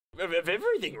of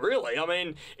everything, really. I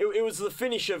mean, it was the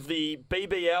finish of the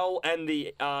BBL and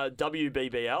the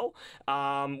WBBL,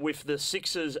 with the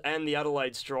Sixers and the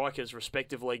Adelaide Strikers,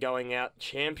 respectively, going out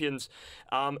champions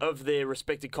of their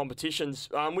respective competitions,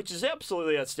 which is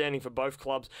absolutely outstanding for both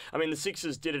clubs. I mean, the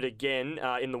Sixers did it again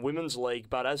in the Women's League,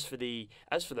 but as for the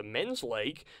Men's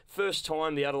League, first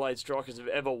time the Adelaide Strikers have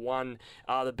ever won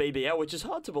the BBL, which is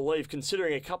hard to believe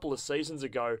considering a couple of seasons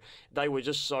ago they were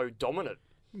just so dominant.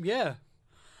 Yeah.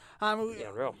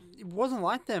 Real. It wasn't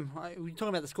like them. We were talking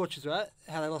about the Scorchers, right?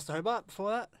 How they lost to Hobart before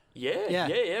that?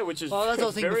 Yeah, which is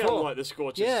very unlike the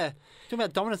Scorchers. Yeah. Talking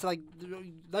about dominance, like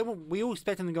we all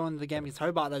expect them to go into the game against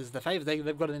Hobart as the favourites.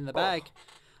 They've got it in the bag.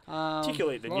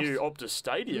 Particularly at the new Optus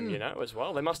Stadium, as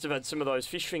well. They must have had some of those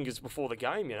fish fingers before the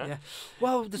game, Yeah.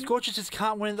 Well, the Scorchers just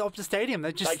can't win at the Optus Stadium.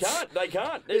 They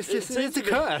can't. It's a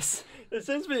curse. It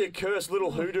seems to be a cursed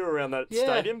little hoodoo around that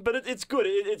stadium, but it's good.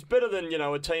 It's better than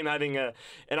a team having an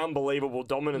unbelievable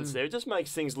dominance there. It just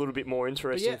makes things a little bit more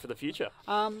interesting for the future.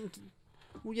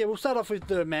 We'll start off with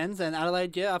the men's and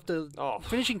Adelaide. Yeah, after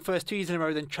finishing first 2 years in a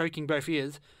row, then choking both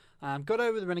years. Got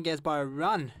over the Renegades by a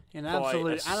run in an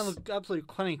absolute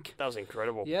clinic. That was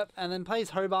incredible. Yep, and then plays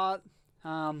Hobart.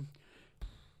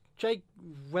 Jake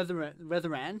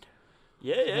Weatherand.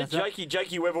 Yeah, Jakey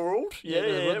Weatherald.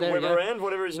 Yeah, Weatherand,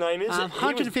 whatever his name is.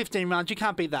 115 runs, you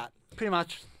can't beat that, pretty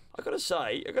much. I got to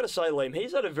say, Liam,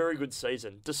 he's had a very good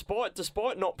season, despite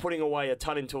not putting away a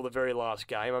ton until the very last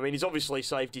game. I mean, he's obviously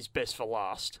saved his best for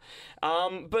last.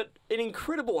 But an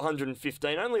incredible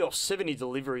 115, only off 70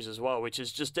 deliveries as well, which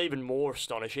is just even more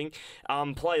astonishing.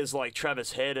 Players like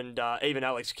Travis Head and even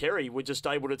Alex Carey were just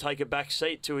able to take a back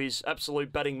seat to his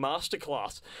absolute batting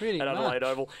masterclass at Adelaide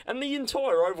Oval. And the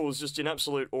entire Oval was just in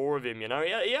absolute awe of him,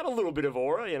 He had a little bit of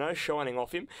aura, shining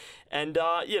off him. And,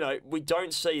 we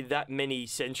don't see that many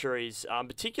centuries,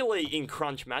 particularly in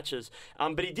crunch matches.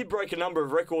 But he did break a number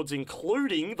of records,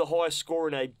 including the highest score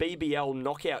in a BBL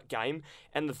knockout game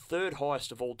and the third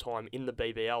highest of all time in the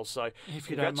BBL. So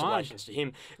congratulations to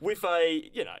him with a,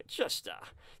 just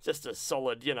a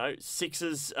solid,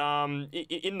 sixes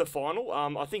in the final.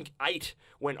 I think 8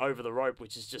 went over the rope,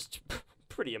 which is just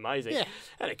pretty amazing. Yeah.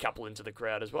 And a couple into the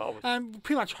crowd as well.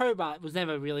 Pretty much Hobart was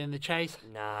never really in the chase.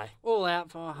 No. All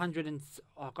out for 100 and...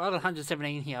 I got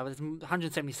 117 here, but it's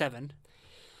 177.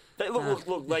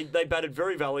 They batted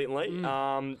very valiantly.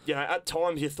 At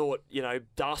times you thought,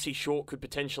 Darcy Short could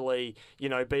potentially,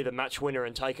 be the match winner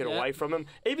and take it away from him.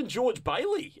 Even George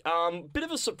Bailey, bit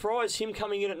of a surprise, him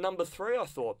coming in at number 3, I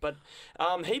thought. But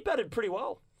he batted pretty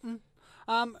well.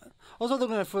 Also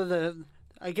looking for the...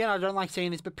 Again, I don't like seeing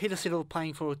this, but Peter Siddle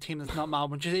playing for a team that's not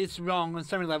Melbourne, which is wrong on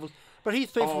so many levels. But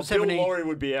he's 3 for 70. Bill Laurie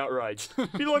would be outraged.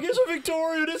 Be like, he's a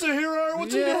Victorian, he's a hero,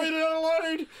 what's he doing in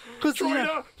Adelaide?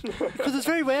 Because it's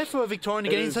very rare for a Victorian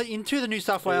to get into the New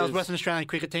South Wales Western Australian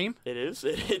cricket team. It is.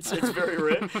 It's very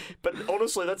rare. But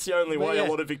honestly, that's the only way a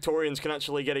lot of Victorians can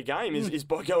actually get a game is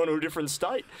by going to a different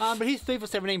state. But he's 3 for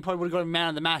 17, probably would have got a man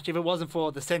of the match if it wasn't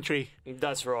for the century.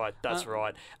 That's right.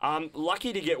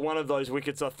 Lucky to get one of those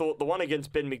wickets. I thought the one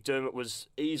against Ben McDermott was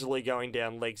easily going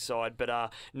down leg side,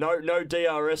 but no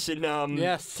DRS in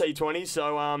T20,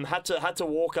 so had to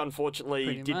walk, unfortunately.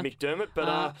 Pretty did much. McDermott,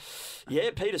 but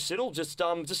Peter Siddle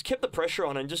just kept the pressure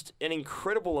on, and just an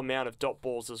incredible amount of dot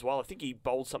balls as well. I think he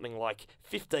bowled something like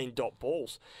 15 dot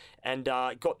balls and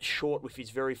got short with his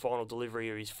very final delivery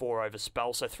of his 4-over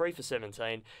spell, so 3 for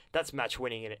 17. That's match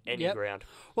winning in any ground.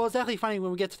 Well, it's actually funny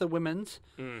when we get to the women's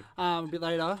a bit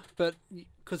later, but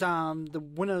because the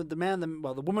woman of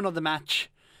the match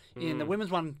in the women's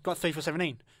one got 3 for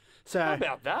 17. So how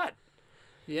about that?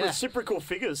 Yeah. Reciprocal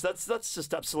figures. That's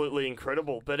just absolutely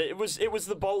incredible. But it was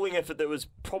the bowling effort that was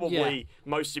probably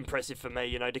most impressive for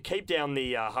me. To keep down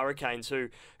the Hurricanes, who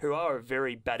are a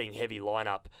very batting heavy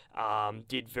lineup,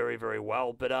 did very, very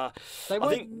well. But I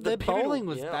think their bowling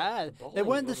was bad. They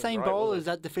weren't the same bowlers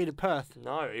that defeated Perth.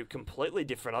 No, completely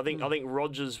different. I think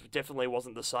Rogers definitely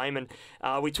wasn't the same. And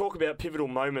we talk about pivotal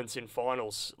moments in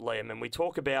finals, Liam, and we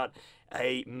talk about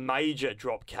a major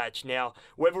drop catch. Now,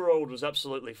 Weatherald was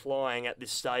absolutely flying at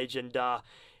this stage, and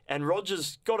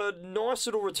Rogers got a nice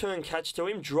little return catch to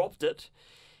him, dropped it,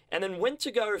 and then went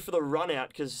to go for the run out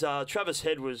because Travis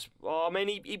Head was...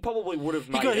 he probably would have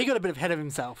made it. He got a bit ahead of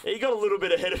himself. He got a little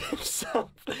bit ahead of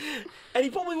himself. And he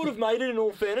probably would have made it, in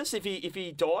all fairness, if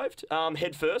he dived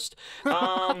head first.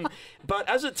 But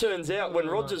as it turns out, when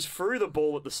Rogers threw the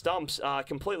ball at the stumps,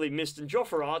 completely missed, and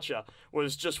Jofra Archer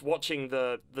was just watching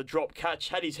the drop catch,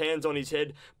 had his hands on his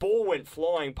head, ball went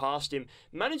flying past him,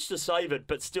 managed to save it,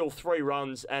 but still 3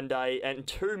 runs and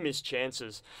 2 missed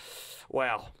chances.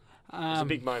 Wow. It's a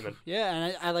big moment.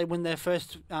 Yeah, and they win their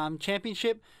first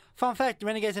championship. Fun fact, the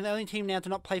Renegades are the only team now to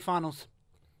not play finals.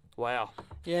 Wow.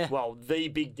 Yeah. Well, the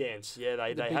big dance. Yeah,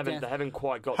 they haven't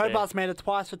quite got Hobart's there. made it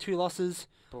twice for 2 losses.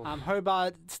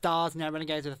 Hobart, Stars, now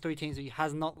Renegades are the 3 teams who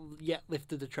has not yet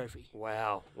lifted the trophy.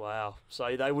 Wow.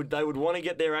 So they would want to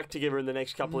get their act together in the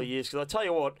next couple of years, because I tell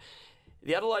you what,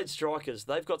 the Adelaide Strikers,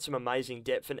 they've got some amazing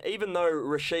depth. And even though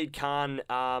Rashid Khan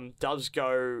does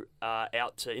go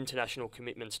out to international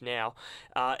commitments now,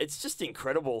 it's just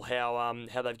incredible how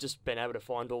they've just been able to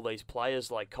find all these players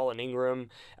like Colin Ingram,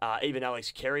 even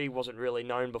Alex Carey wasn't really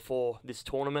known before this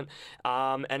tournament,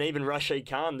 and even Rashid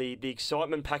Khan, the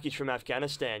excitement package from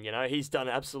Afghanistan. You know, he's done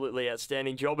an absolutely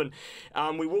outstanding job.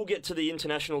 And we will get to the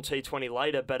international T20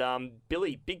 later, but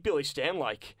Big Billy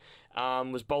Stanlake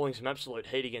was bowling some absolute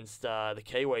heat against the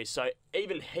Kiwis. So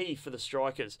even he, for the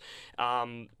Strikers,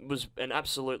 was an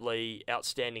absolutely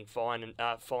outstanding find.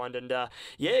 And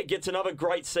gets another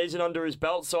great season under his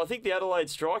belt. So I think the Adelaide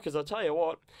Strikers, I tell you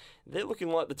what, they're looking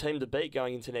like the team to beat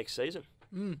going into next season.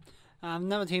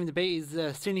 Another team to beat is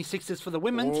the Sydney Sixers for the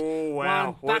women's. Oh,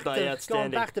 wow. Weren't they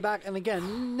outstanding? Gone back to back, and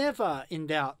again, never in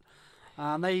doubt.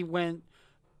 They went...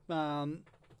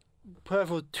 Perth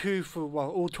was 2 for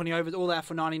all 20 overs, all out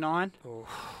for 99. Oh,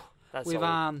 that's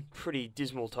a pretty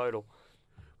dismal total.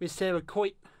 With Sarah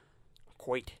Coit.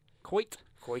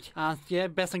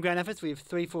 Best on ground efforts. We have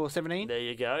 3 for 17. There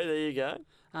you go.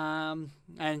 And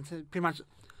pretty much,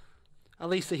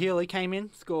 Elisa Healy came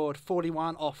in, scored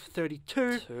 41 off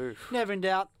 32. Never in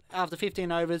doubt. After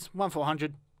 15 overs, 1 for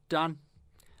 100, done.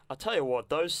 I'll tell you what,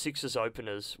 those Sixers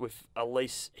openers with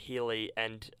Elise Healy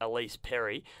and Elise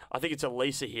Perry, I think it's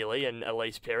Elisa Healy and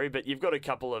Elise Perry, but you've got a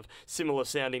couple of similar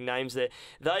sounding names there.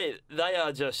 They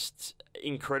are just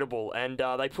incredible, and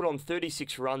they put on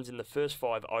 36 runs in the first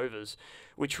 5 overs,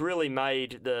 which really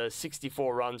made the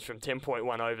 64 runs from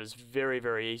 10.1 overs very,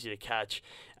 very easy to catch.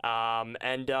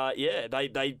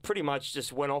 They pretty much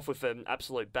just went off with an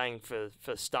absolute bang for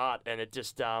start, and it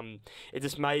just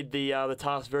made the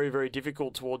task very, very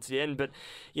difficult towards the end. But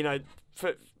you know,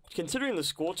 considering the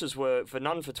scorches were for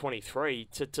none for 23,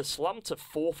 to slump to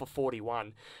 4 for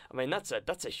 41, I mean that's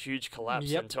a huge collapse.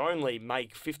 Yep. And to only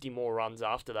make 50 more runs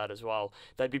after that as well,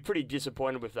 they'd be pretty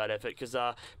disappointed with that effort, because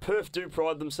Perth do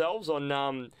pride themselves on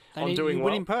doing well.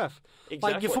 Winning Perth.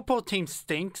 Exactly. Like, your football team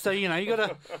stinks, so you got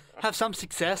to have some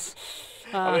success.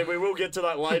 I mean, we will get to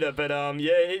that later, but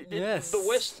yes. The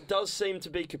West does seem to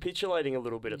be capitulating a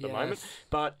little bit at the moment.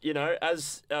 But you know,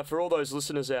 as for all those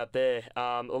listeners out there,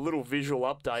 a little visual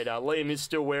update. Liam is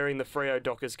still wearing the Freo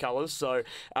Dockers colours, so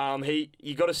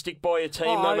you got to stick by your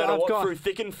team no matter what, through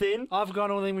thick and thin. I've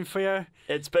gone all in with Freo.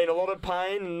 It's been a lot of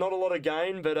pain and not a lot of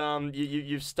gain, but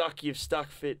you've stuck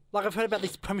fit. Like, I've heard about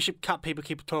this Premiership Cup people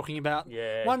keep talking about.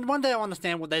 Yeah. One day I'll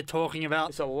understand what they're talking about.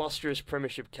 It's a lustrous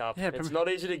Premiership Cup. Yeah, it's not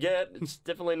easy to get. It's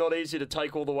definitely not easy to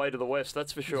take all the way to the West,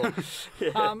 that's for sure.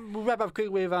 Yeah. We'll wrap up quick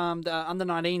with the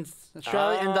under-19s.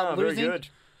 Australia ended up losing very good.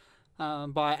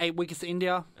 By 8 wickets to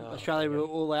India. Australia were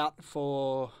all out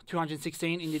for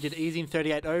 216. India did easy in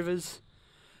 38 overs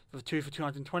for 2 for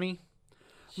 220.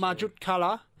 Marjut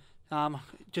Kala,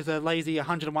 just a lazy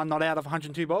 101 not out of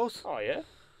 102 balls. Oh, yeah?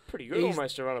 Pretty good,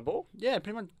 almost a run a ball. Yeah,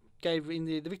 pretty much gave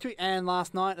India the victory. And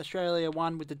last night, Australia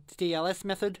won with the DLS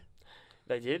method.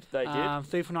 They did.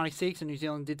 3 for 96, and New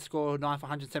Zealand did score 9 for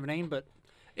 117, but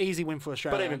easy win for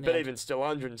Australia. But even still,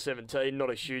 117, not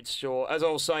a huge score. As I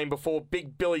was saying before,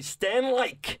 Big Billy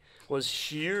Stanlake was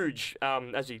huge.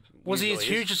 As he was he as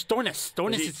huge as Stoinis?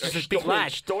 Stoinis is just a big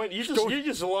lad. You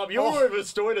just love. You're over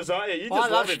Stoinis, aren't you? I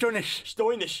love Stoinis.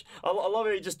 Stoinis. I love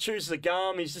how he just chews the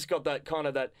gum. He's just got that kind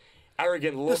of that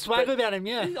arrogant look. The swagger about him,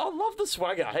 yeah. I love the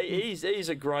swagger. He's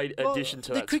a great addition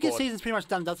to that squad. The cricket season's pretty much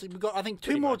done. We've got, I think,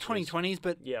 2 more 2020s,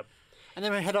 but yep. And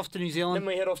then we head off to New Zealand. Then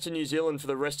we head off to New Zealand for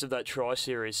the rest of that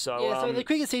tri-series. So so the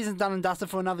cricket season's done and dusted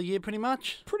for another year, pretty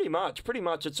much. Pretty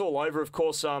much. It's all over. Of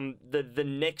course, the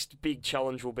next big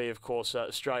challenge will be, of course,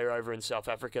 Australia over in South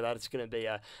Africa. That's going to be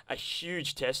a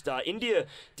huge test. India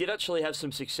did actually have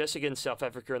some success against South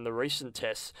Africa in the recent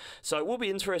tests. So it will be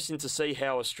interesting to see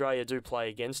how Australia do play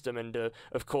against them. And,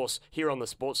 of course, here on the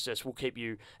Sports Desk, we'll keep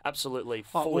you absolutely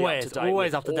fully up to date.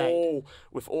 Always up to date.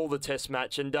 With all the test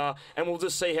match. And we'll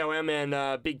just see how our man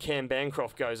Big Cam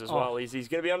Bancroft goes as well. He's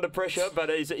going to be under pressure, but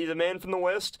he's a man from the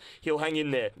West. He'll hang in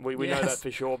there. We know that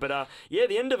for sure. But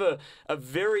the end of a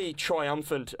very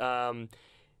triumphant,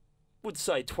 would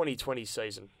say 2020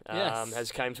 season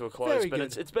has came to a close.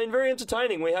 It's been very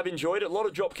entertaining. We have enjoyed it. A lot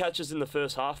of drop catches in the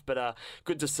first half, but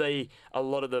good to see a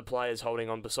lot of the players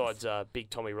holding on besides Big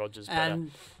Tommy Rogers.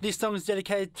 And this song is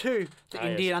dedicated to the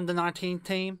Indian under-19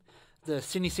 team. the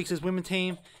Sydney Sixers women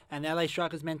team and the LA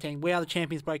Strikers men team. We are the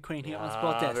champions by Queen here on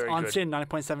Sports Desk on SYN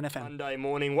 90.7 FM. Monday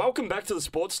morning. Welcome back to the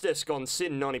Sports Desk on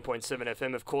SYN 90.7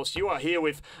 FM. Of course, you are here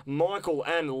with Michael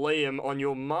and Liam on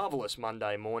your marvellous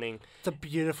Monday morning. It's a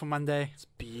beautiful Monday. It's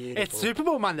beautiful. It's Super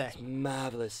Bowl Monday. It's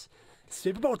marvellous.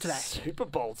 Super Bowl today. Super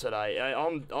Bowl today.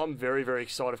 I'm very, very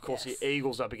excited. Of course, the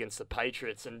Eagles up against the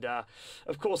Patriots. And,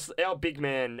 of course, our big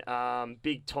man,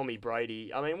 big Tommy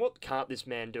Brady. I mean, what can't this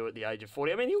man do at the age of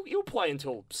 40? I mean, he'll play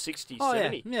until 60,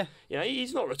 70. Yeah. You know,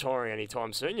 he's not retiring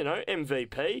anytime soon, you know,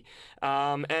 MVP.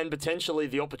 And potentially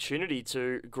the opportunity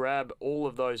to grab all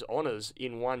of those honours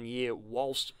in 1 year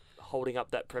whilst holding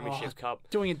up that Premiership Cup.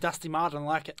 Doing a Dusty Martin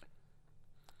like it.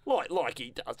 Like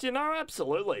he does, you know,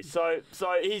 absolutely. So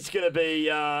he's going to be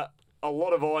a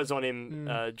lot of eyes on him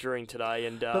during today,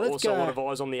 and also a lot of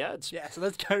eyes on the ads. Yeah, so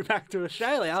let's go back to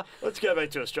Australia. Let's go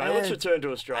back to Australia. Let's return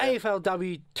to Australia.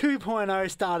 AFLW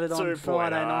 2.0 started on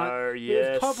Friday night. Yes. It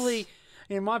was probably,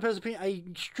 in my personal opinion,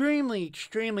 an extremely,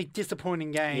 extremely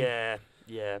disappointing game.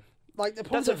 Yeah. Like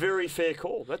That's a very fair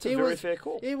call. Fair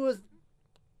call. It was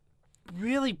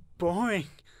really boring.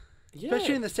 Yeah.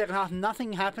 Especially in the second half.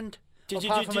 Nothing happened. Did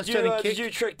you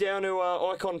trek down to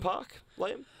Icon Park,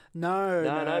 Liam?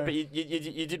 No. But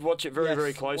you did watch it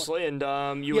very closely,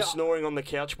 and you were snoring on the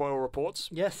couch by all reports.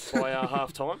 Yes. By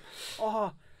half time.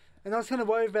 And I was kind of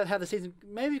worried about how the season,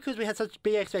 maybe because we had such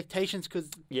big expectations, because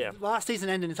last season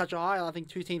ended in such a high. I think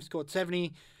two teams scored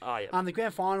 70. The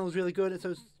grand final was really good,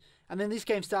 and then this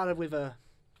game started with a.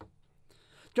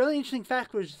 The really interesting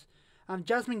fact was,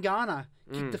 Jasmine Garner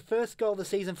kicked the first goal of the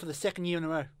season for the second year in a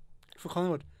row for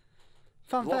Collingwood.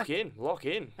 Lock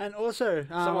in. And also...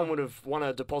 someone would have won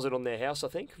a deposit on their house, I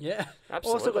think. Yeah.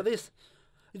 Absolutely. Also got this.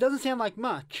 It doesn't sound like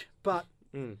much, but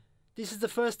this is the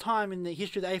first time in the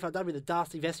history of the AFLW that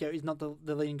Darcy Vesio is not the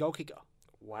leading goal kicker.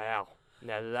 Wow.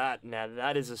 Now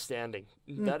that is astounding.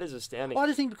 That is astounding. I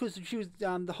just think because she was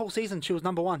the whole season she was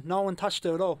number one. No one touched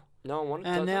her at all. No one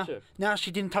wanted to touch her. Now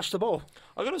she didn't touch the ball.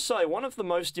 I got to say, one of the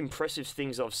most impressive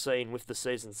things I've seen with the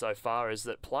season so far is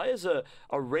that players are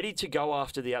ready to go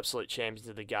after the absolute champions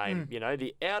of the game. You know,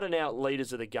 the out-and-out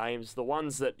leaders of the games, the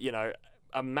ones that, you know,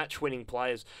 are match-winning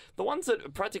players, the ones that are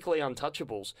practically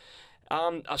untouchables.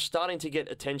 Are starting to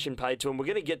get attention paid to them. We're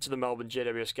going to get to the Melbourne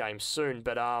GWS game soon,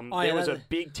 but there was a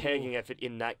big tagging effort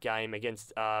in that game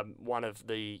against one of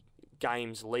the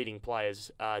game's leading players,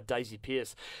 Daisy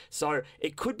Pearce. So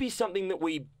it could be something that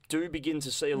we do begin to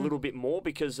see a little bit more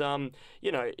because,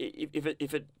 you know,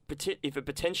 if it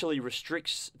potentially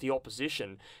restricts the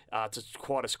opposition to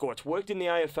quite a score. It's worked in the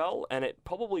AFL and it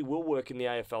probably will work in the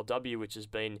AFLW, which has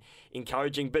been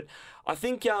encouraging. But I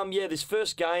think, this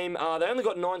first game, they only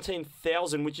got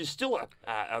 19,000, which is still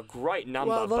a great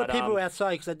number. Well, a lot of people were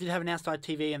outside because I did have an outside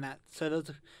TV and that. So there was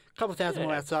a couple of thousand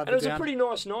more outside. And it was a pretty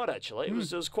nice night, actually. It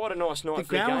was quite a nice night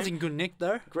for the game. The ground was in good nick,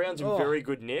 though. Ground's in very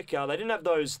good nick. They didn't have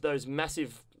those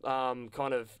massive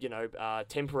kind of, you know,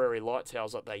 temporary light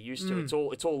towers like they used to. It's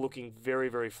all looking very,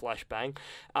 very flash bang.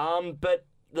 But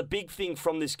the big thing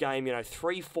from this game, you know,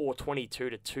 3-4-22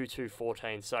 to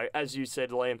 2-2-14. So as you said,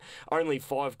 Liam, only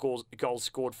 5 goals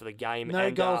scored for the game. No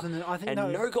goals in the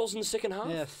no goals in the second half.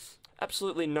 Yes.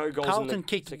 Absolutely no goals Carlton in the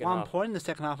kicked second 1 half. point in the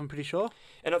second half, I'm pretty sure.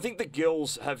 And I think the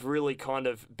girls have really kind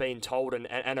of been told and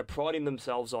are priding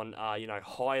themselves on, you know,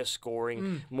 higher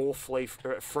scoring, more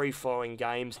free-flowing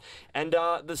games. And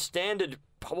the standard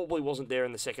probably wasn't there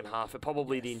in the second half.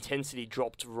 The intensity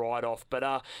dropped right off. But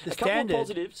a couple of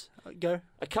positives.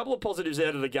 A couple of positives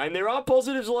out of the game. There are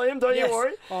positives, Liam, don't you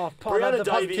worry. Brianna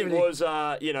Davey was,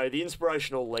 you know, the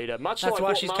inspirational leader. Much like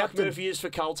what Mark Murphy is for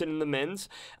Carlton in the men's.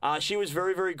 She was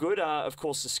very, very good. Of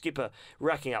course, the skipper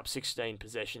racking up 16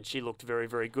 possessions. She looked very,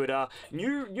 very good.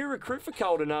 New recruit for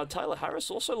Carlton, Taylor Harris,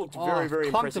 also looked very, very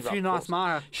impressive. A few nice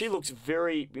marks. She looks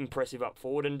very impressive up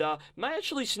forward and may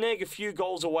actually snag a few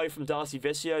goals away from Darcy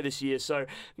Vesio this year. So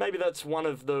maybe that's one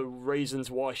of the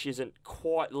reasons why she isn't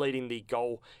quite leading the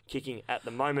goal kicking at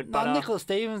the moment. But Nicola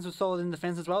Stevens was solid in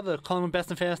defence as well. The Collingwood best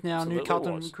and fairest now, new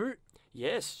Carlton recruit.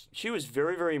 Yes, she was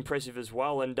very, very impressive as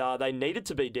well, and they needed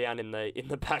to be down in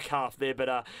the back half there. But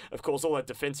of course, all that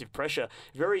defensive pressure,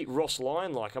 very Ross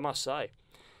Lyon-like, I must say.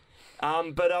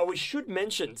 But we should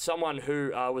mention someone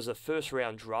who was a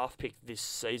first-round draft pick this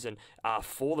season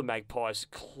for the Magpies,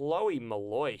 Chloe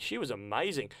Malloy. She was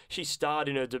amazing. She starred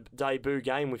in her debut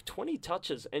game with 20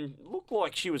 touches and looked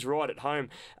like she was right at home,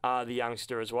 the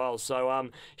youngster as well. So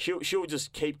she'll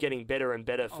just keep getting better and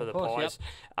better for the Pies.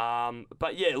 Yep.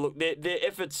 But yeah, look, their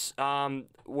efforts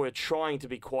were trying to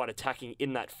be quite attacking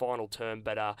in that final term,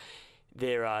 but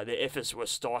their efforts were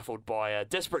stifled by a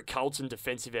desperate Carlton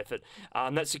defensive effort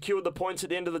that secured the points at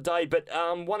the end of the day. But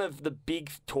one of the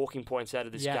big talking points out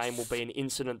of this game will be an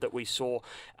incident that we saw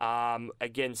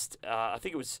against, I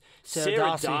think it was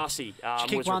Sarah Darcy. She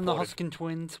kicked one of the Hoskin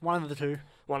twins, one of the two.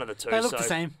 One of the two. They look the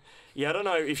same. Yeah, I don't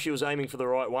know if she was aiming for the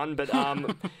right one, but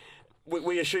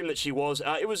we assume that she was.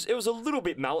 It was a little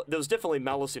bit there was definitely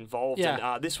malice involved,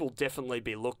 and this will definitely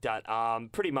be looked at.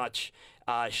 Pretty much,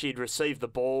 she'd received the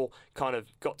ball, kind of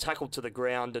got tackled to the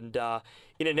ground, and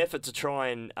in an effort to try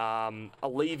and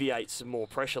alleviate some more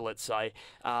pressure, let's say,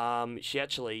 she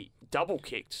actually double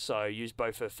kicked, so used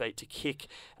both her feet to kick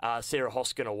Sarah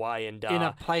Hoskin away, and in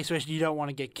a place where you don't want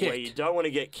to get kicked. Where you don't want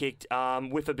to get kicked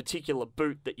with a particular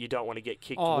boot that you don't want to get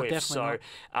kicked with. So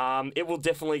it will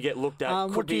definitely get looked at.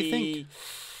 What do you think?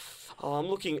 I'm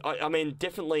looking. I mean,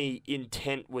 definitely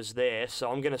intent was there, so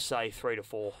I'm going to say 3 to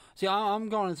 4. See, I'm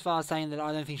going as far as saying that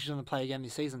I don't think she's going to play again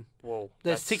this season. Well,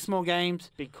 there's 6 more games.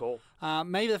 Big call.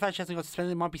 Maybe the fact she hasn't got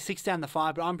suspended, it might be 6 down to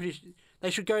 5, but I'm pretty sure they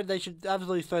should go. They should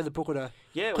absolutely throw the book at her.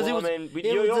 Yeah, well, I mean,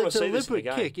 you want to see this in the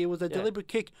game. Kick. It was a deliberate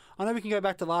kick. I know we can go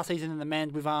back to last season in the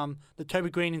men's with the Toby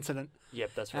Green incident.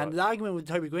 Yep, that's right. And the argument with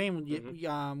Toby Green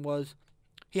was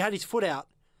he had his foot out.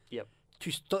 Yep.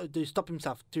 To stop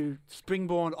himself, to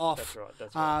springboard off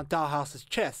that's right. Dalhouse's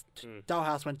chest.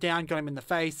 Dalhouse went down, got him in the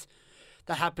face.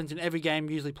 That happens in every game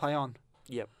you usually play on.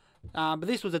 Yep. But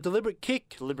this was a deliberate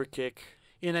kick. Deliberate kick.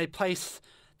 In a place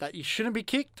that you shouldn't be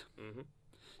kicked. Mm-hmm.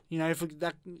 You know, if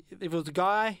it was a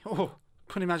guy,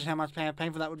 couldn't imagine how much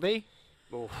painful that would be.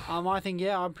 I think,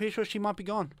 I'm pretty sure she might be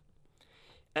gone.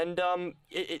 And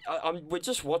we're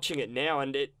just watching it now,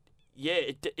 and it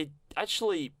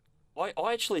actually...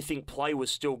 I actually think play was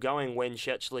still going when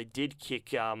she actually did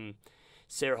kick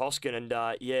Sarah Hoskin,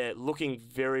 and looking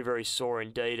very, very sore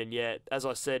indeed. And as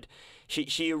I said,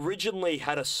 she originally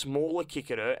had a smaller kick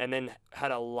at her and then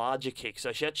had a larger kick.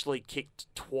 So she actually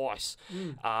kicked twice.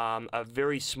 A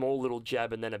very small little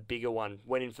jab and then a bigger one.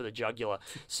 Went in for the jugular.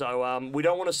 So we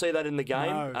don't want to see that in the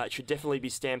game. No. It should definitely be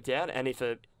stamped out. And if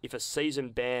a season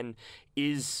ban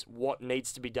is what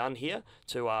needs to be done here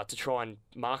to try and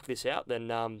mark this out,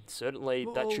 then certainly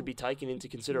that should be taken into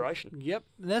consideration. Yep.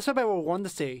 And that's what we want to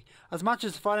see. As much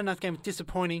as Friday night's game was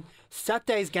disappointing,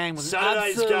 Saturday's game was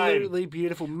absolutely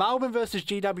beautiful. Melbourne versus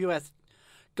GWS.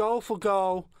 Goal for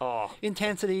goal.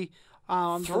 Intensity.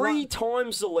 3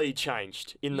 times the lead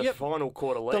changed in the final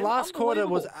quarter. The last quarter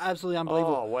was absolutely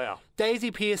unbelievable. Oh, wow.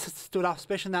 Daisy Pearce stood up,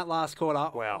 especially in that last quarter.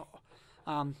 Wow.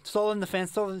 Solid in the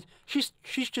fence. She's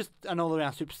just an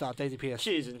all-around superstar, Daisy Pearce.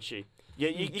 She is, isn't she? Yeah,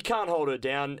 you can't hold her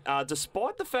down.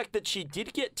 Despite the fact that she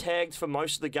did get tagged for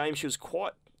most of the game, she was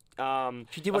quite...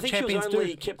 she did what champions do. I think she was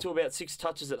only kept to about 6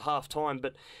 touches at half-time,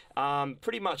 but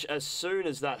pretty much as soon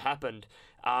as that happened,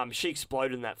 she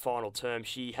exploded in that final term.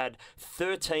 She had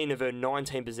 13 of her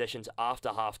 19 possessions after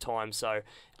half-time, so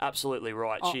absolutely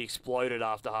right. She exploded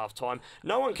after half-time.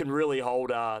 No one can really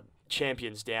hold...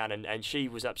 champions down, and she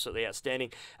was absolutely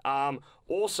outstanding.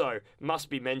 Also, must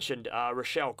be mentioned,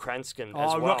 Rochelle Cranston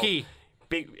as well. Rocky.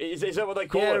 Big, is that what they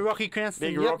call it? Yeah, Rocky Cranston.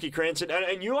 Big Rocky Cranston.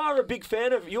 And you are a big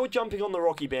fan of... You're jumping on the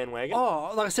Rocky bandwagon.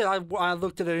 Like I said, I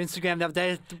looked at her Instagram the other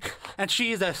day, and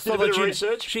she is a solid unit.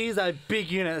 Research? She is a big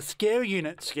unit, a scary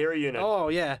unit. Scary unit. Oh,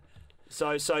 yeah.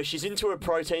 So she's into her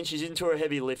protein, she's into her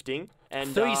heavy lifting.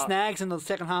 And 3 snags in the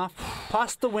second half,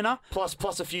 plus the winner.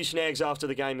 Plus a few snags after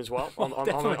the game as well.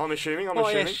 I'm assuming.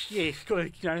 Yeah,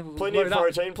 plenty of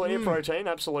protein.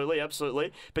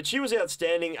 Absolutely. But she was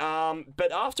outstanding.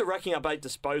 But after racking up 8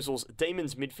 disposals,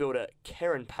 Demons midfielder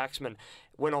Karen Paxman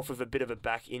went off with a bit of a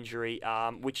back injury,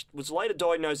 which was later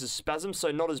diagnosed as spasm, so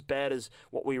not as bad as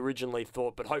what we originally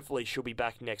thought, but hopefully she'll be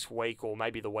back next week or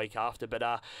maybe the week after.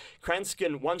 But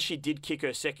Cranston, once she did kick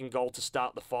her second goal to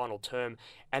start the final term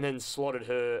and then slotted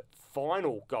her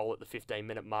final goal at the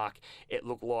 15-minute mark, it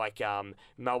looked like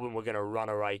Melbourne were going to run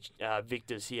away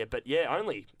victors here. But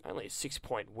only a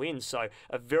 6-point win, so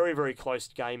a very, very close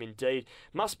game indeed.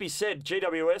 Must be said,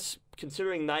 GWS,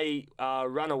 considering they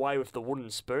run away with the wooden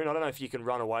spoon, I don't know if you can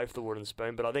run away with the wooden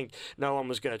spoon, but I think no one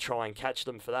was going to try and catch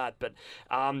them for that. But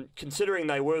considering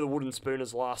they were the wooden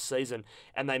spooners last season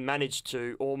and they managed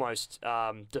to almost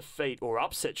defeat, or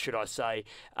upset, should I say,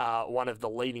 one of the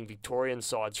leading Victorian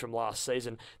sides from last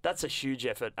season, that's a huge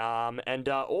effort, and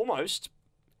almost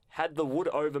had the wood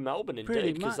over Melbourne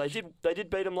indeed, because they did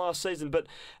beat them last season. But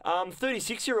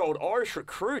 36-year-old Irish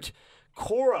recruit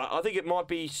Cora, I think it might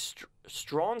be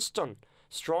Stronston.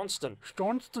 Stronston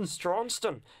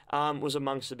was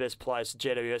amongst the best players at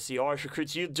GWS. The Irish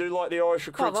recruits. You do like the Irish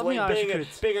recruits, love the Irish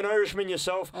recruits. Being an Irishman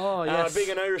yourself. Oh, yes.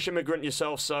 Being an Irish immigrant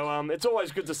yourself. So it's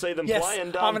always good to see them play.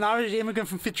 And I'm an Irish immigrant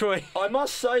from Fitzroy. I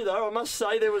must say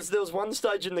there was one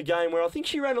stage in the game where I think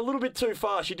she ran a little bit too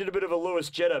far. She did a bit of a Lewis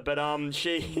Jetta, but they're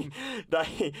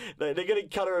going to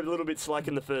cut her a little bit slack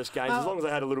in the first games as long as they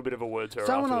had a little bit of a word to her.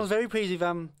 Someone I was very pleased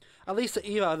with, Elisa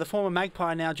Eva, the former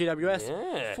Magpie, now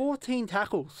GWS, 14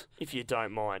 tackles. If you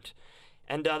don't mind.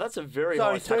 And that's a very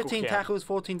high tackle count. 13 tackles,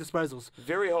 14 disposals.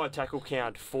 Very high tackle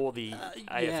count for the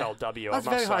AFLW, That's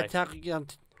I must very high say. tackle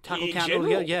count.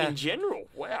 General, Yeah. In general,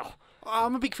 wow.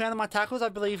 I'm a big fan of my tackles, I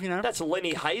believe, That's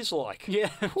Lenny Hayes-like. Yeah,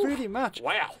 pretty much.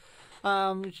 Wow.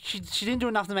 She didn't do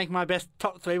enough to make my best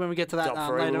top 3 when we get to that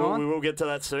later on. We will get to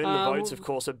that soon. The votes, of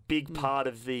course, a big part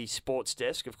of the sports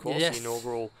desk, of course, the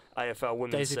inaugural AFL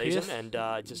Women's season. And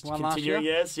just continuing,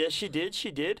 yes, she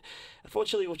did.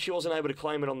 Unfortunately, she wasn't able to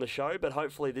claim it on the show, but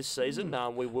hopefully this season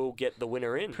we will get the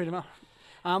winner in. Pretty much.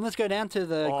 Let's go down to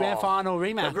the grand final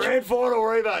rematch. The grand final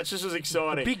rematch. This was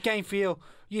exciting. Big game feel.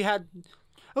 It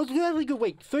was a really good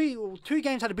week. Two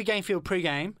games had a big game feel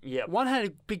pre-game. Yep. One had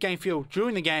a big game feel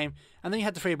during the game, and then you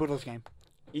had the Free Bulldogs game.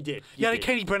 You did. You had a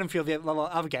Katie Brennan feel the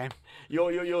other game.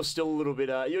 You're still a little bit.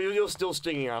 You're still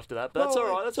stinging after that, but that's all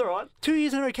right. That's all right. 2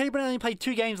 years in a row, Katie Brennan only played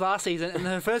 2 games last season, and in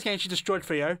her first game she destroyed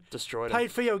Freo.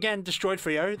 Played Freo again, destroyed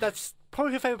Freo. That's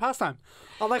probably her favourite pastime.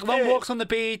 I like long walks on the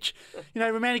beach,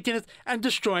 romantic dinners, and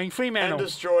destroying Fremantle.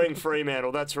 That's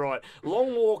right.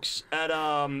 Long walks at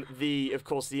of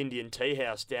course, the Indian Tea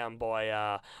House down by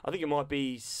I think it might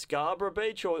be Scarborough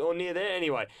Beach or near there.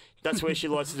 Anyway, that's where she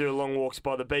likes to do long walks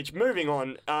by the beach. Moving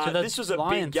on, this was a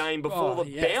big game before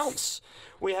the bounce.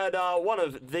 We had one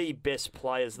of the best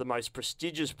players, the most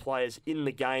prestigious players in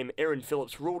the game, Erin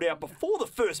Phillips, ruled out before the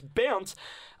first bounce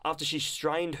after she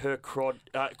strained her quad.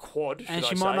 And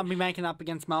she might not be making up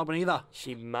against Melbourne either.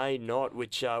 She may not,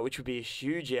 which would be a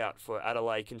huge out for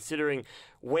Adelaide, considering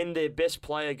when their best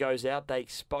player goes out, they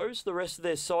expose the rest of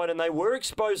their side, and they were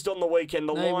exposed on the weekend.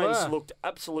 The Lions looked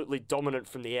absolutely dominant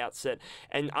from the outset,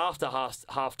 and after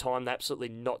half-time, they absolutely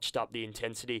notched up the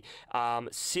intensity,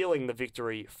 sealing the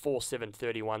victory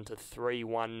 4-7-31 to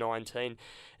 3-1-19.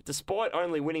 Despite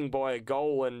only winning by a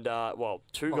goal and, 2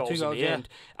 goals in the end,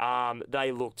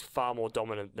 they looked far more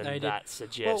dominant than that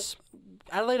suggests. Well,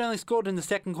 Adelaide only scored in the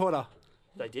second quarter.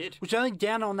 They did. Which the only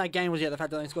down on that game was the fact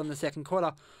that they only scored in the second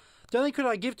quarter. The only credit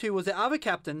I give to was the other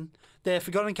captain, their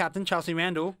forgotten captain, Chelsea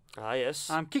Randall. Ah,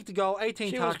 yes. Kicked the goal,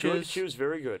 18 touches. Was good. She was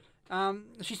very good.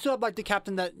 She stood up like the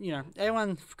captain that,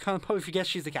 everyone kind of probably forgets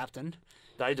she's the captain.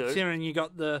 They do. Considering you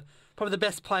got probably the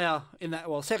best player in that,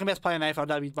 second best player in the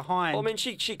AFLW behind. Well, I mean,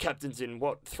 she captains in,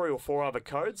 3 or 4 other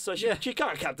codes, so she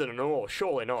can't captain them all.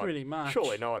 Surely not. Pretty much.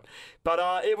 Surely not. But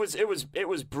it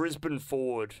was Brisbane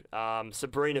forward,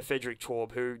 Sabrina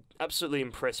Frederick-Taub, who absolutely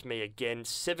impressed me again.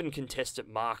 7 contested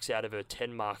marks out of her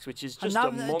 10 marks, which is just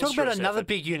a monstrous Talk about another effort.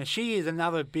 big unit. She is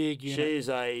another big unit. She is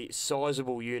a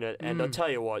sizable unit, and I tell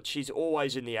you what, she's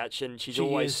always in the action. She's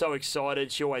always so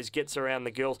excited. She always gets around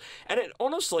the girls. And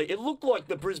honestly, it looked like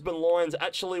the Brisbane Lions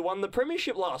actually won the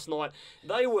premiership last night.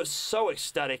 They were so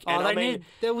ecstatic. And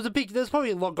there was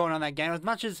probably a lot going on in that game. As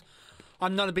much as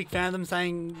I'm not a big fan of them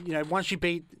saying,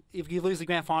 if you lose the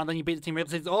grand final, then you beat the team.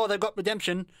 They've got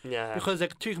redemption. Yeah. Because they're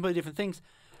 2 completely different things.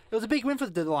 It was a big win for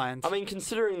the Lions. I mean,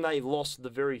 considering they lost the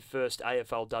very first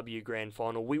AFLW grand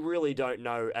final, we really don't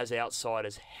know as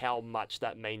outsiders how much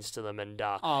that means to them. And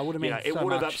it would have meant it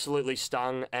would have absolutely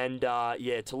stung. And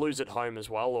to lose at home as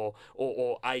well,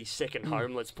 or a second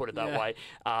home, let's put it that way.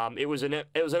 It was an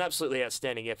absolutely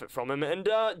outstanding effort from him. And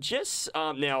Jess,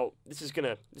 now this is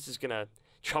gonna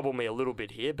trouble me a little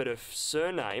bit here, but her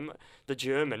surname, the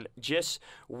German, Jess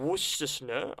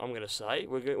Wustersner, I'm going to say.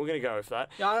 We're going to go with that.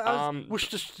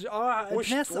 Wustersner.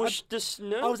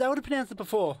 I was able to pronounce it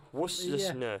before.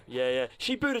 Wustersner. Yeah.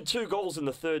 She booted 2 goals in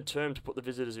the third term to put the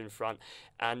visitors in front.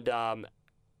 And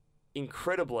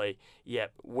incredibly,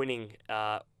 winning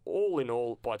all in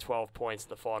all by 12 points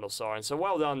the final siren. So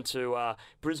well done to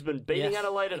Brisbane beating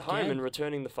Adelaide at home and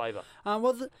returning the favour.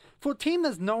 For a team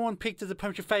that's no one picked as a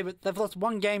premiership favourite, they've lost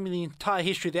 1 game in the entire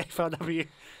history of the AFLW.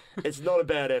 It's not a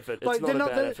bad effort.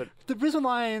 The Brisbane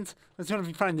Lions, it's going to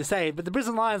be funny to say, but the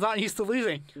Brisbane Lions aren't used to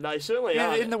losing. They certainly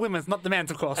are. In the women's, not the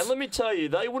men's, of course. And let me tell you,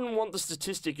 they wouldn't want the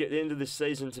statistic at the end of this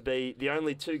season to be the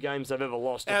only 2 games they've ever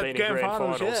lost have been in grand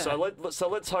finals. So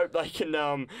let's hope they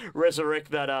can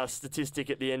resurrect that statistic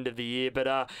at the end of the year.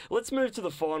 But let's move to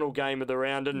the final game of the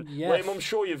round. And Liam, I'm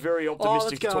sure you're very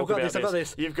optimistic to talk about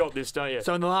this. You've got this, don't you?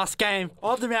 So in the last game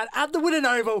of the round at the Winton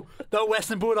Oval, the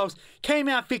Western Bulldogs came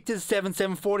out victors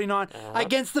 7-7-40 49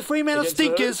 against the Fremantle Against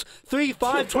Stinkers,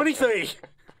 3-5-23.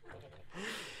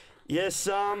 Yes,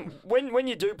 when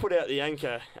you do put out the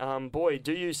anchor, boy,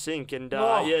 do you sink. And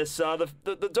yes,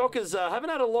 the Dockers haven't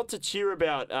had a lot to cheer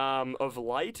about of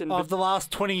late. And Of the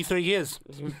last 23 years.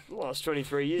 the last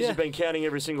 23 years, you've been counting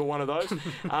every single one of those.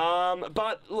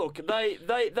 But look,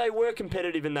 they were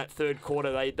competitive in that third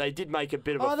quarter. They did make a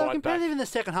bit of a fight back. They were competitive in the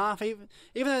second half. Even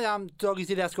though Doggies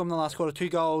did outscore them in the last quarter,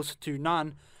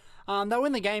 2-0. They were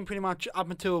in the game pretty much up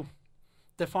until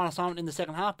the final assignment in the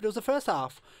second half. But it was the first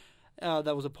half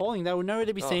that was appalling. They were nowhere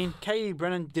to be seen. Katie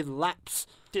Brennan did laps.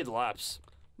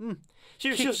 She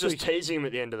was just teasing him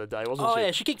at the end of the day, wasn't she? Oh,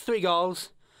 yeah. She kicked 3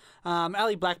 goals.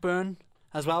 Ali Blackburn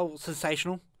as well,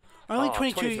 sensational. Only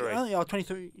 22.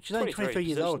 23. She's only 23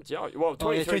 years old. Well,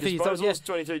 23 years old. Yeah.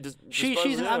 22 she's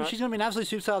going to be an absolute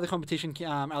superstar of the competition,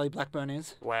 Ali Blackburn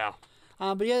is. Wow.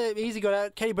 But yeah, easy got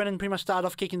out. Katie Brennan pretty much started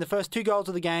off kicking the first 2 goals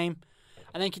of the game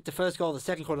and then kicked the first goal of the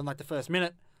second quarter in like the first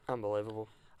minute. Unbelievable.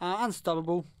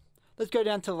 Unstoppable. Let's go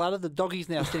down to the ladder. The Doggies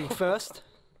now sitting first.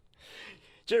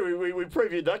 Gee, we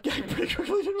previewed that game pretty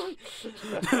quickly, didn't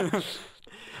we?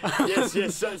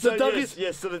 Yes. So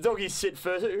the Doggies sit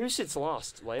first. Who sits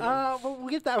last, Liam? Well, we'll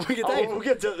get that. We'll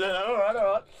get to that. All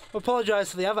right.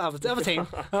 Apologise for the other team.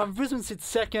 Brisbane sits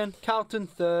second. Carlton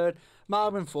third.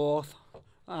 Melbourne fourth.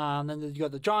 Then you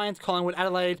got the Giants, Collingwood,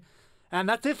 Adelaide. And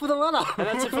that's it for the ladder.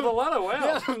 Wow.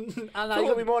 Yeah.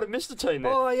 Thought we might have missed a team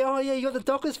there. Oh, yeah, you got the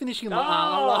Dockers finishing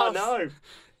last. No.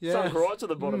 Yes. Sunk right to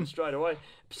the bottom straight away.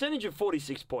 Percentage of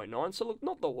 46.9, so look,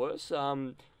 not the worst.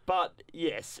 But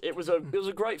yes, it was a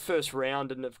great first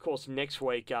round, and of course next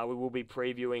week we will be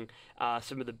previewing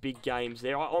some of the big games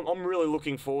there. I'm really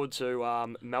looking forward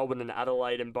to Melbourne and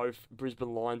Adelaide, and both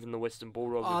Brisbane Lions and the Western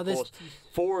Bulldogs. Of course,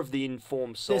 4 of the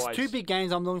informed sides. There's 2 big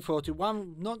games I'm looking forward to.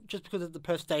 One, not just because of the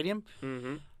Perth Stadium,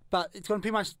 but it's going to be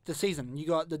pretty much the season. You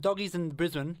got the Doggies and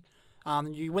Brisbane.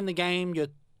 You win the game, you're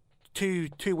two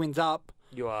wins up.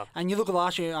 You are. And you look at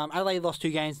last year, Adelaide lost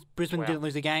 2 games, Brisbane didn't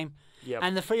lose a game. Yep.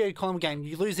 And the Freo Collingwood game,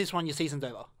 you lose this one, your season's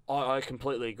over. I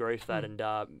completely agree with that. And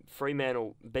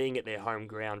Fremantle being at their home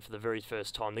ground for the very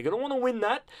first time, they're going to want to win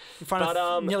that. In front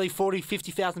of nearly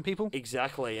 50,000 people.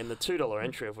 Exactly. And the $2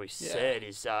 entry, as we said,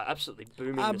 is absolutely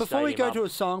booming. Before we go to a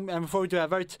song and before we do our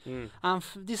votes,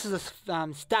 this is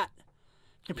a stat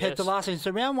compared to last season.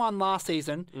 So round 1 last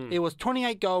season, it was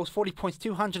 28 goals, 40 points,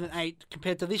 208,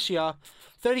 compared to this year,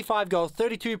 35 goals,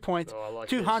 32 points,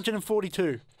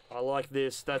 242. I like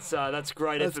this. That's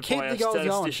great Let's effort keep by our the goals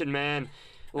statistician going. Man.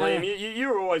 Liam,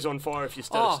 you're always on fire if you're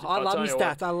statistician. I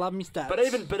love me stats. But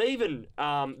even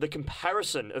the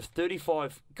comparison of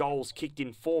 35 goals kicked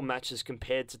in 4 matches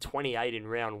compared to 28 in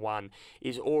round 1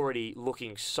 is already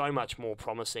looking so much more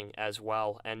promising as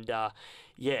well. And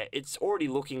it's already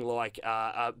looking like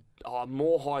a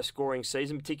more high-scoring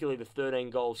season, particularly the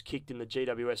 13 goals kicked in the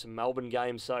GWS and Melbourne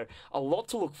games. So a lot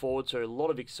to look forward to, a lot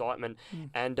of excitement,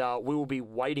 and we will be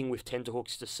waiting with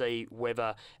tenterhooks to see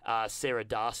whether Sarah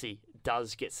Darcy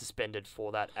does get suspended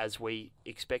for that, as we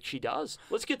expect she does.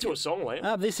 Let's get to a song,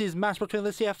 Liam. This is Matchbook 20.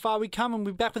 Let's see how far we come, and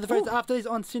we'll be back with the votes after this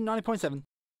on SYN 90.7.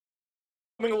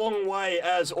 Coming a long way,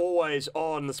 as always,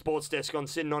 on the Sports Desk on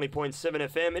SYN 90.7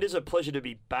 FM. It is a pleasure to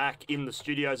be back in the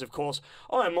studios, of course.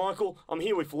 I am Michael, I'm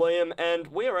here with Liam, and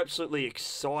we are absolutely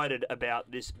excited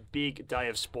about this big day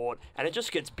of sport, and it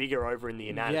just gets bigger over in the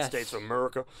United States of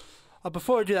America.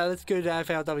 Before we do that, let's go to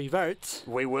AFLW votes.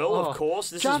 We will, of course.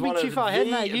 This is jumping one of too far the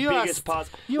ahead, mate. biggest parts.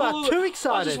 You are too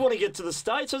excited. I just want to get to the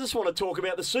States. I just want to talk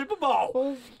about the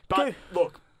Superbowl.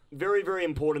 Look, very, very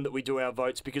important that we do our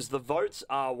votes, because the votes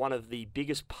are one of the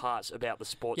biggest parts about the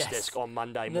Sports Desk on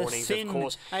Monday mornings, SYN of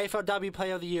course. AFLW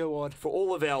Player of the Year award. For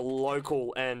all of our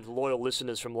local and loyal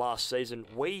listeners from last season,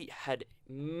 we had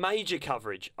major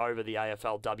coverage over the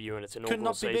AFLW and its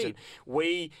inaugural season.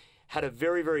 We had a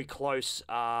very, very close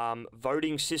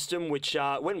voting system, which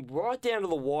went right down to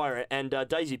the wire. And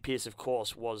Daisy Pearce, of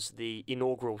course, was the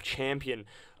inaugural champion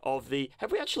of the...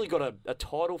 Have we actually got a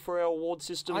title for our award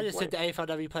system? I just said the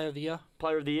AFLW Player of the Year.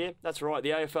 Player of the Year? That's right. The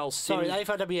AFL SYN... Sorry, the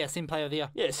AFLW, SYN Player of the Year.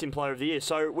 Yeah, SYN Player of the Year.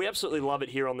 So we absolutely love it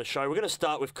here on the show. We're going to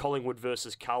start with Collingwood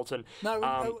versus Carlton.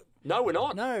 No, we're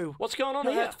not. No. What's going on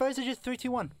here? Votes are just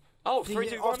 3-2-1. Oh,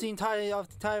 3-2-1? Off the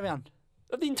entire round.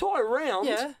 Of the entire round?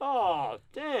 Yeah. Oh,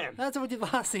 damn. That's what we did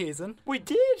last season. We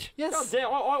did? Yes. God damn.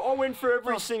 I went for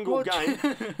every single game,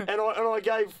 and I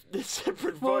gave the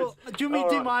separate votes. Do you want me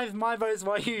to do my votes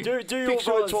while you do your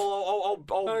votes while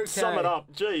I'll sum it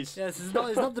up. Jeez. Yes, it's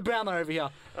not the Brownlow over here.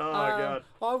 Oh, my God.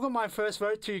 I've got my first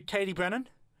vote to Katie Brennan.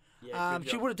 Yeah,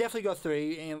 she would have definitely got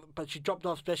 3, but she dropped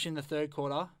off, especially in the third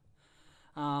quarter.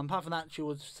 Apart from that, she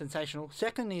was sensational.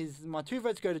 Second is my 2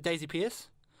 votes go to Daisy Pearce.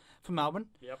 for Melbourne.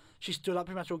 Yep. She stood up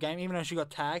pretty much all game, even though she got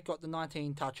tagged, got the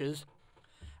 19 touches.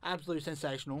 Absolutely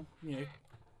sensational.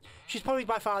 She's probably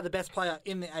by far the best player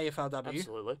in the AFLW.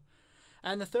 Absolutely.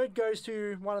 And the third goes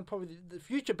to one of probably the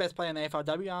future best player in the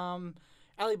AFLW,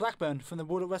 Ali Blackburn from the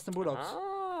Western Bulldogs.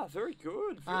 Ah, very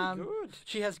good. Very good.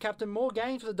 She has captained more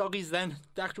games for the Doggies than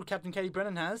the actual captain, Katie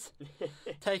Brennan, has.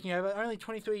 Taking over. Only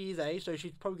 23 years age, so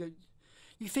she's probably...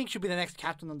 You think she'll be the next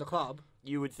captain of the club.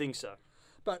 You would think so.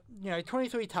 But,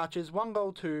 23 touches, 1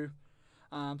 goal, 2,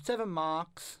 7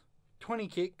 marks, 20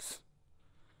 kicks.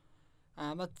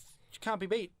 She can't be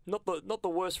beat. Not the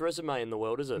worst resume in the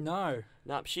world, is it? No.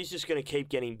 No, she's just going to keep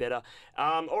getting better.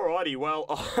 Alrighty, well,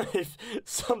 I've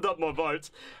summed up my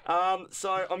votes.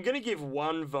 So I'm going to give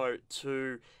 1 vote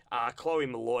to Chloe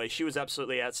Malloy. She was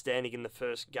absolutely outstanding in the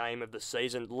first game of the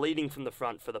season, leading from the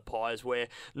front for the Pies, where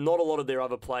not a lot of their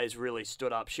other players really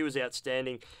stood up. She was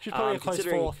outstanding. She's probably a close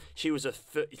fourth. She was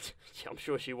I'm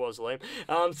sure she was, Liam.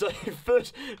 So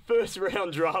first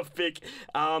round draft pick,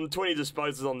 20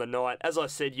 disposals on the night. As I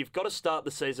said, you've got to start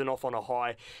the season off on a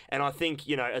high, and I think,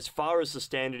 as far as the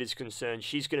standard is concerned,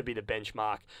 she's going to be the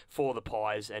benchmark for the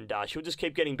Pies, and she'll just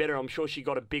keep getting better. I'm sure she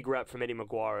got a big rap from Eddie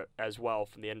Maguire as well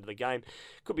from the end of the game.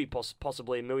 Could be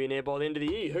possibly a millionaire by the end of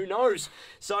the year. Who knows?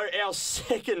 So our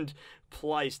second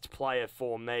placed player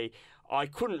for me, I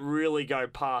couldn't really go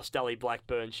past Ali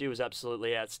Blackburn. She was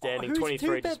absolutely outstanding.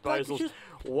 23 disposals,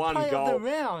 1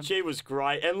 goal. She was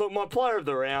great. And look, my player of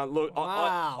the round. Look,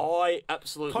 wow. I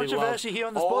absolutely controversy love. Here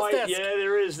on the sports desk. Yeah,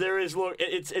 there is. Look,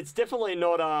 it's definitely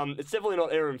not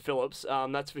Erin Phillips.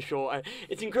 That's for sure.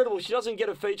 It's incredible. She doesn't get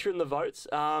a feature in the votes.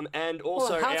 And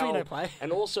also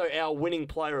our winning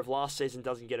player of last season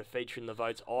doesn't get a feature in the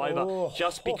votes either.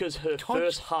 Just because her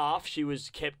first half she was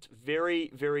kept very,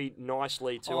 very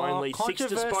nicely to only 6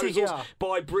 disposals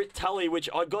by Britt Tully, which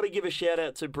I got to give a shout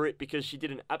out to Britt because she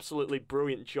did an absolutely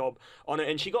brilliant job on it,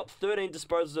 and she got 13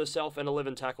 disposals herself and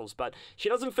 11 tackles. But she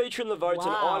doesn't feature in the votes,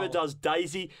 and either does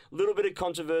Daisy. Little bit of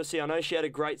controversy. I know she had a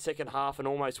great second half and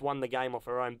almost won the game off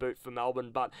her own boot for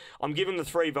Melbourne, but I'm giving the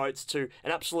 3 votes to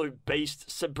an absolute beast,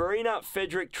 Sabrina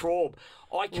Frederick-Traub.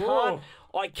 I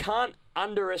can't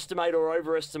underestimate or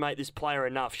overestimate this player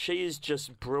enough. She is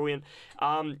just brilliant.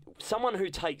 Someone who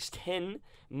takes 10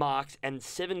 marks and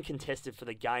 7 contested for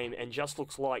the game and just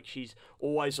looks like she's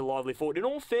always a lively forward. In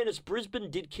all fairness, Brisbane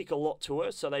did kick a lot to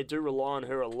her, so they do rely on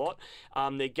her a lot.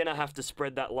 They're going to have to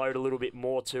spread that load a little bit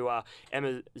more to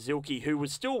Emma Zilke, who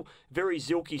was still very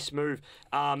Zilke smooth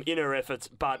in her efforts,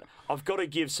 but I've got to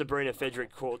give Sabrina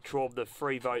Frederick-Traub the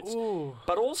 3 votes. Ooh,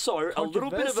 but also a little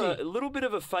bit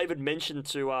of a favoured mention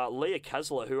to Leah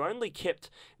Kasler, who only kept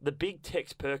the big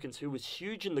Tex Perkins, who was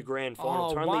huge in the grand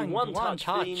final, to only one touch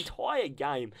for the entire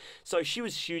game. So she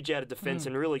was huge out of defence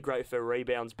and really great for her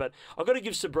rebounds. But I've got to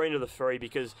give Sabrina the 3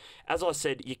 because, as I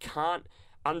said, you can't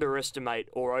underestimate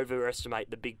or overestimate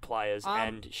the big players,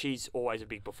 and she's always a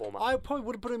big performer. I probably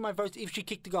would have put in my votes if she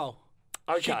kicked the goal.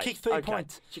 Okay. She kicked 3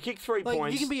 points. She kicked 3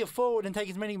 points. You can be a forward and take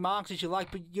as many marks as you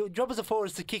like, but your job as a forward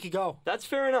is to kick a goal. That's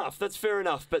fair enough.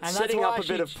 But setting up a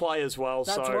bit of play as well.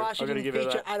 That's why she didn't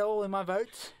feature at all in my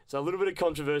votes. So a little bit of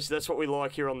controversy. That's what we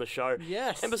like here on the show.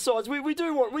 Yes. And besides, we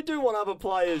do want other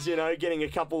players, getting a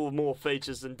couple more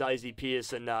features than Daisy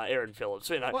Pearce and Erin Phillips.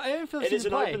 Well, Erin Phillips it is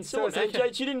an open source,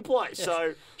 and she didn't play, yes.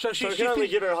 so she can only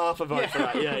give her half a vote for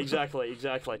that. Yeah, exactly.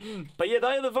 But yeah,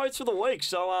 they are the votes for the week.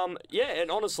 So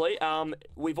and honestly,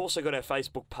 we've also got our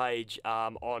Facebook page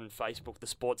on Facebook, the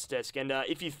Sports Desk, and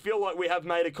if you feel like we have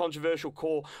made a controversial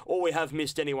call or we have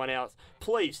missed anyone out,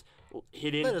 please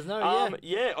hit in. Let us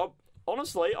know.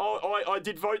 Honestly, I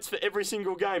did votes for every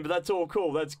single game, but that's all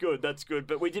cool. That's good.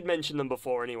 But we did mention them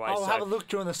before anyway. I'll have a look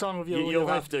during the song review. You'll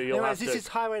have to. Anyways, this is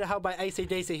Highway to Hell by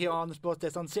AC/DC here on the Sports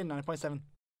Desk on SYN 90.7.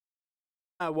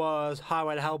 That was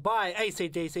Highway to Hell by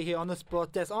AC/DC here on the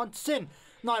Sports Desk on SYN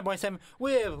 9.7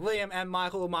 with Liam and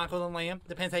Michael, or Michael and Liam.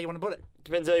 Depends how you want to put it.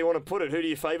 Depends how you want to put it. Who do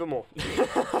you favour more?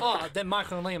 Then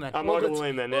Michael and Liam then. Michael and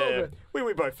Liam then, yeah.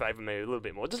 We both favour me a little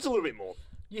bit more. Just a little bit more.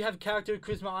 You have character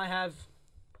charisma, I have...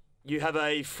 You have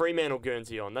a Fremantle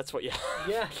Guernsey on. That's what you have.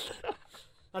 Yeah.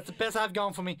 That's the best I've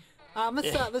gone for me.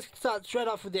 Let's start straight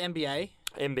off with the NBA.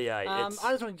 NBA. I just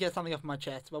want to get something off my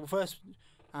chest. But first,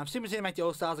 Super Team make the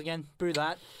All-Stars again. Boo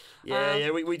that.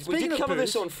 Yeah. We did cover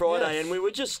this on Friday, and we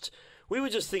were just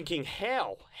thinking,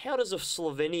 how does a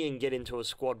Slovenian get into a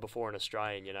squad before an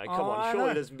Australian? Come on,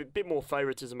 surely there's a bit more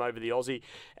favouritism over the Aussie.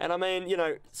 And I mean,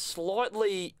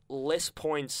 slightly less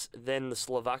points than the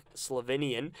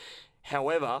Slovenian.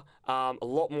 However, a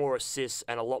lot more assists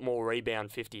and a lot more rebound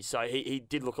 50s. So he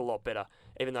did look a lot better,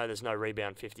 even though there's no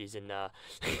rebound 50s in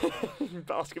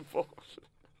basketball.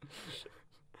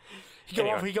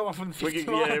 He got one from the 50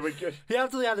 yeah, line. we could. He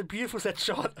absolutely had a beautiful set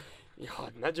shot. Oh,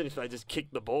 imagine if they just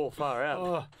kicked the ball far out.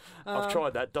 Oh, I've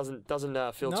tried that. Doesn't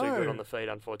feel too good on the feet,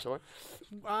 unfortunately.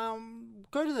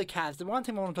 Go to the Cavs. The one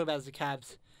thing I want to talk about is the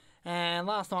Cavs. And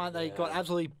last night they got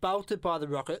absolutely belted by the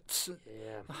Rockets.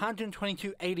 Yeah.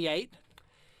 122-88.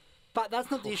 But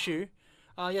that's not the issue.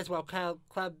 Yes, well,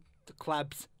 the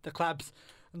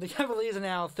Cavaliers are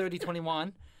now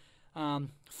 30-21.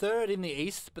 Third in the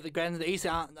East, but the East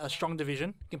aren't a strong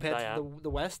division compared to the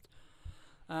West.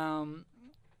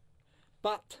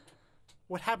 But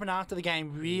what happened after the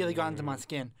game really got under my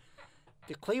skin.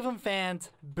 The Cleveland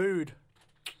fans booed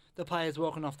the players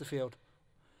walking off the field,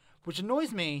 which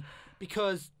annoys me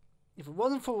because if it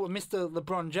wasn't for Mr.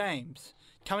 LeBron James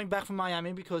coming back from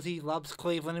Miami because he loves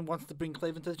Cleveland and wants to bring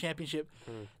Cleveland to the championship,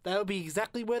 they would be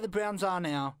exactly where the Browns are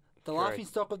now, the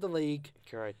laughingstock of the league.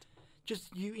 Correct.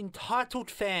 Just you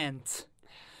entitled fans,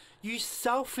 you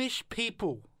selfish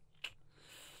people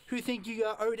who think you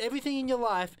are owed everything in your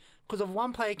life because of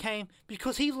one player came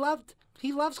because he loves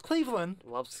Cleveland.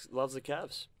 Loves the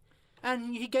Cavs.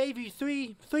 And he gave you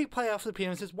three playoff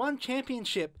appearances, one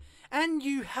championship, and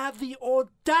you have the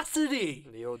audacity.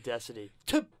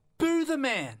 To boo the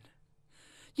man.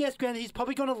 Yes, granted, he's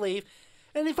probably going to leave.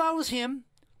 And if I was him,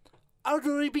 I would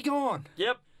already be gone.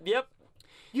 Yep.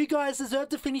 You guys deserve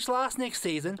to finish last next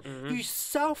season. You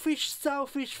selfish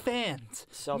fans.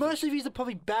 Most of you are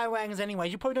probably bandwagons anyway.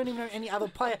 You probably don't even know any other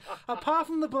player apart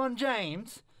from LeBron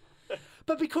James.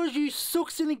 But because you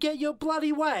sooks didn't get your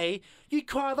bloody way, you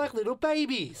cry like little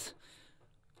babies.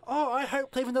 Oh, I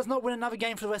hope Cleveland does not win another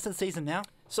game for the rest of the season now.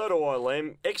 So do I,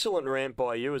 Liam. Excellent rant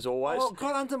by you, as always. Oh,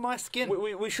 got under my skin.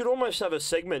 We should almost have a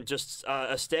segment, just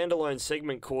a standalone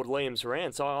segment called Liam's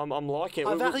Rants. I'm liking it.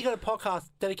 I've actually got a podcast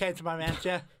dedicated to my rants,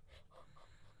 yeah.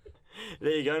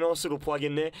 There you go, nice little plug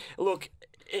in there. Look,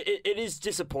 it is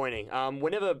disappointing.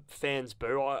 Whenever fans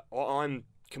boo, I'm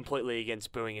completely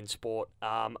against booing in sport.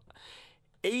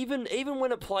 Even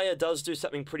when a player does do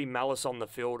something pretty malice on the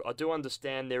field, I do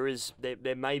understand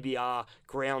there maybe are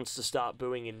grounds to start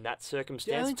booing in that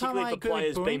circumstance, particularly if the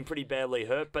player's been pretty badly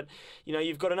hurt. But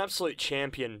you've got an absolute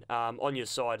champion on your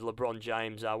side, LeBron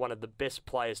James, one of the best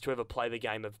players to ever play the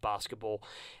game of basketball,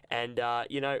 and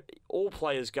all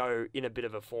players go in a bit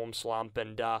of a form slump,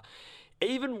 and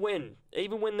even when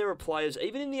there are players,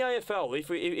 even in the AFL, if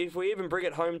we even bring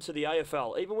it home to the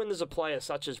AFL, even when there's a player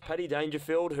such as Paddy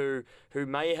Dangerfield who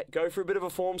may go for a bit of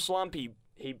a form slump,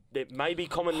 it may be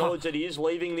common knowledge that he is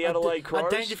leaving the Adelaide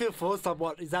Crows. Dangerfield forward slump,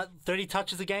 what is that? 30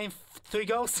 touches a game, 3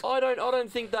 goals. I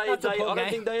don't think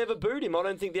think they ever booed him. I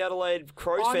don't think the Adelaide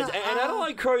Crows fans and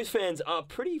Adelaide Crows fans are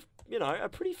pretty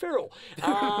feral.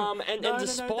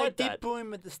 Despite they did boo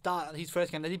him at the start, his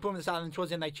first game. They did boo him at the start, and towards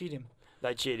the end they cheered him.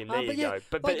 They cheered him. There you go.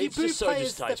 But like it's just so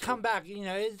distasteful. That come back,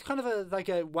 it's kind of like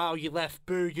a wow, you left,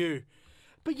 boo you.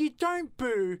 But you don't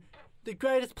boo the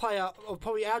greatest player of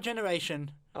probably our generation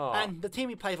and the team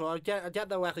he played for. I doubt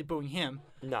they were actually booing him.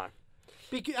 No.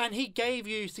 And he gave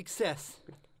you success.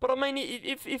 But I mean,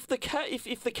 if the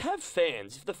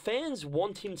fans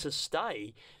want him to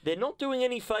stay, they're not doing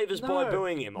any favours by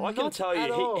booing him. I can tell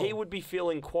you, he would be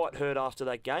feeling quite hurt after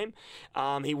that game.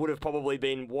 He would have probably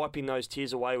been wiping those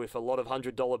tears away with a lot of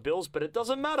 $100 bills, but it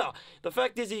doesn't matter. The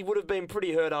fact is, he would have been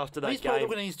pretty hurt after that game. He's probably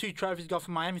looking at his 2 trophies he got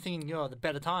from Miami, thinking, the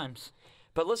better times.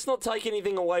 But let's not take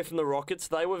anything away from the Rockets.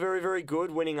 They were very, very good,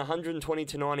 winning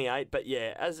 120-98. But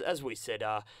yeah, as we said,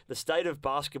 the state of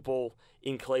basketball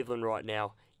in Cleveland right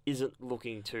now isn't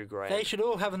looking too great. They should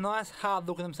all have a nice hard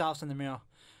look at themselves in the mirror.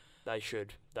 They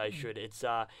should. It's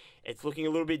looking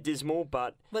a little bit dismal,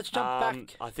 but let's jump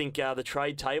back. I think the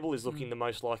trade table is looking the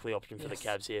most likely option for the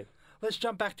Cavs here. Let's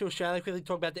jump back to Australia quickly.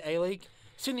 Talk about the A-League,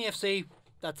 Sydney FC.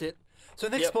 That's it. So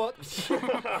next sport.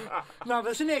 No,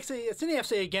 but Sydney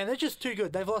FC again. They're just too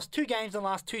good. They've lost 2 games in the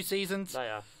last 2 seasons. They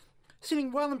are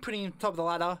sitting well and pretty on top of the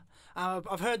ladder.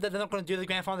 I've heard that they're not going to do the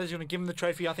grand final. They're just going to give them the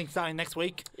trophy, I think, starting next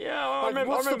week. Yeah, I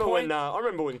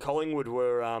remember when Collingwood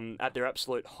were at their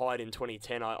absolute height in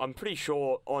 2010. I'm pretty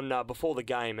sure on before the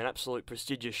game, an absolute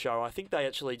prestigious show. I think they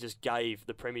actually just gave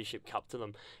the Premiership Cup to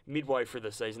them midway through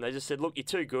the season. They just said, look, you're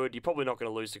too good. You're probably not going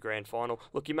to lose the grand final.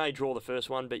 Look, you may draw the first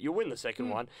one, but you'll win the second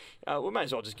one. We may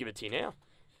as well just give it to you now.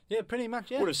 Yeah, pretty much,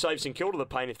 yeah. Would have saved St Kilda the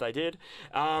pain if they did.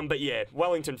 But yeah,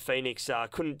 Wellington Phoenix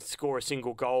couldn't score a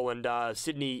single goal, and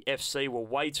Sydney FC were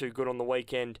way too good on the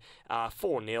weekend,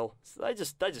 4-0. So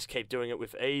they just keep doing it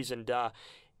with ease. And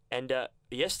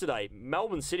yesterday,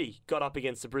 Melbourne City got up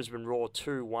against the Brisbane Roar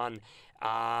 2-1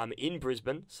 in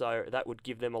Brisbane, so that would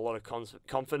give them a lot of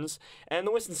confidence. And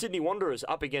the Western Sydney Wanderers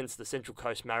up against the Central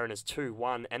Coast Mariners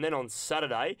 2-1. And then on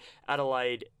Saturday,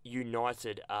 Adelaide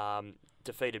United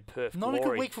defeated Perth Not Glory. a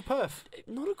good week for Perth.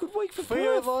 Not a good week for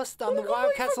Freo Perth. lost. Not a The good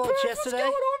Wildcats week for lost Perth. yesterday.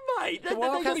 What's going on, mate? They got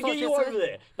Wildcats to get lost you yesterday. over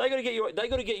there. They got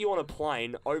to get you on a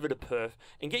plane over to Perth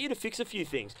and get you to fix a few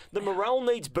things. The morale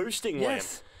needs boosting, Liam.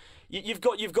 Yes. You've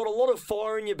got a lot of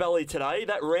fire in your belly today.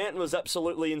 That rant was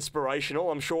absolutely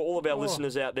inspirational. I'm sure all of our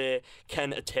listeners out there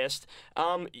can attest.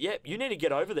 You need to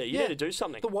get over there. You need to do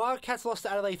something. The Wildcats lost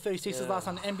to Adelaide 36ers last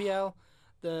on NBL.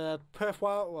 The Perth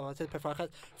Wildcats.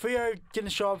 Freo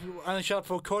didn't show up. Only showed up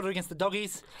for a quarter against the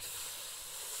Doggies.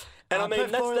 And I mean,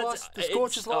 the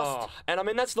Scorchers lost. And I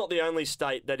mean, that's not the only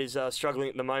state that is struggling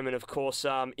at the moment. Of course,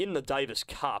 in the Davis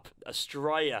Cup,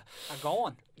 Australia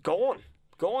Gone.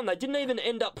 They didn't even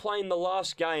end up playing the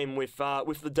last game with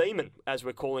the Demon, as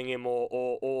we're calling him,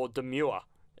 or Demure,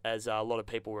 as a lot of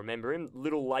people remember him.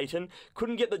 Little Leighton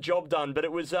couldn't get the job done, but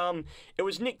it was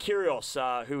Nick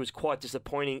Kyrgios who was quite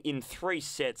disappointing in 3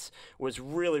 sets. Was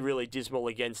really, really dismal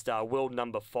against world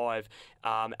number 5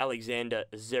 Alexander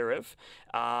Zverev,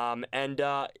 and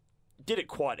did it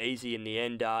quite easy in the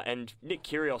end. And Nick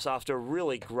Kyrgios, after a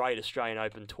really great Australian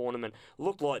Open tournament,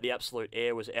 looked like the absolute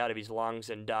air was out of his lungs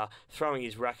and throwing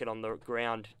his racket on the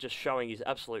ground, just showing his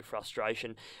absolute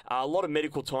frustration. A lot of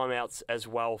medical timeouts as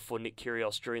well for Nick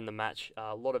Kyrgios during the match.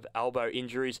 A lot of elbow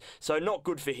injuries, so not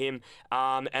good for him.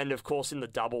 And of course, in the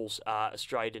doubles,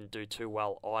 Australia didn't do too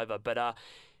well either. But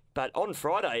on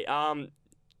Friday,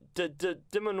 De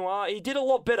Minaur, he did a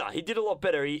lot better.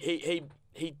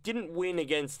 He didn't win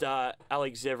against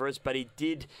Alex Zverev, but he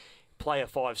did play a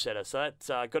 5-setter, so that's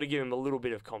got to give him a little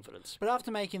bit of confidence. But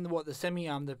after making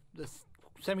the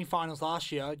semi-finals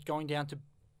last year, going down to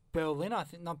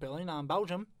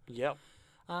Belgium. Yep.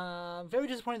 Very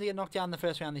disappointed to get knocked out in the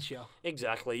first round this year.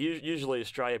 Exactly. Usually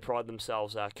Australia pride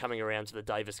themselves coming around to the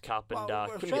Davis Cup and couldn't get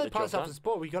Australia the job prides done. after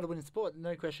sport. We've got to win in sport,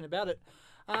 no question about it.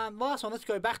 Last one, let's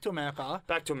go back to America.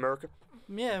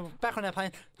 Yeah, back on our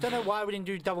plane. Don't know why we didn't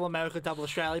do double America, double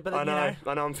Australia, but I know.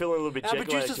 I'm feeling a little bit jet lagged,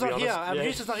 producer's to be not here. honest. Our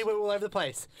producer's not here. We're all over the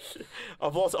place.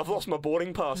 I've lost my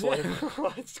boarding pass.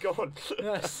 It's gone.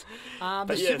 Yes.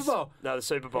 But Super Bowl. No, the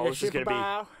Super Bowl. This is going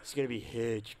to be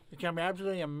huge. It's going to be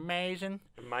absolutely amazing.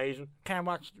 Can't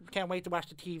wait to watch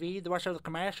the TV, to watch all the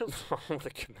commercials. All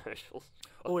the commercials.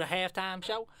 Or the halftime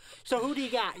show. So who do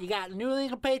you got? You got the New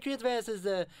England Patriots versus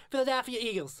the Philadelphia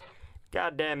Eagles.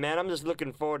 God damn, man, I'm just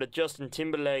looking forward to Justin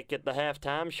Timberlake at the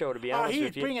halftime show, to be honest with you.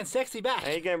 He's bringing sexy back.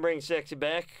 He's going to bring sexy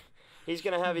back. He's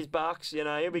going to have his bucks.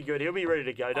 He'll be good. He'll be ready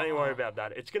to go. Don't you worry about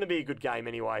that. It's going to be a good game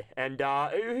anyway. And who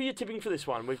are you tipping for this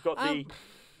one? We've got I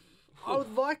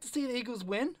would like to see the Eagles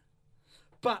win,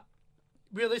 but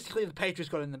realistically, the Patriots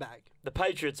got it in the bag. The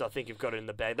Patriots, I think, have got it in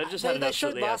the bag. They've just had an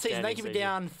absolutely last season. outstanding They could be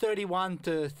down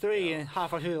 31-3 and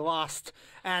halfway through the last,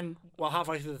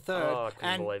 halfway through the third, I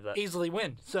couldn't believe that. Easily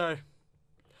win. So.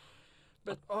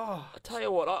 But I tell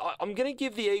you what, I'm going to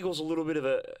give the Eagles a little bit of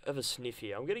a sniff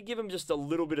here. I'm going to give them just a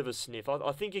little bit of a sniff.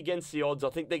 I think against the odds,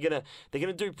 I think they're going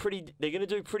to do pretty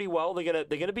well. They're going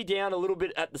to be down a little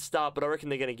bit at the start, but I reckon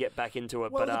they're going to get back into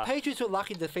it. Well, but the Patriots were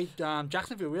lucky to defeat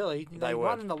Jacksonville. Really, they were.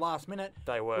 won in the last minute.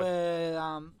 They were.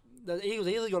 Where the Eagles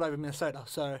easily got over Minnesota.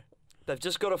 So they've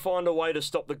just got to find a way to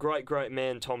stop the great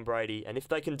man Tom Brady, and if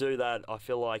they can do that, I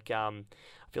feel like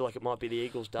it might be the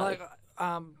Eagles' day.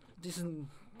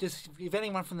 Just if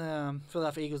anyone from the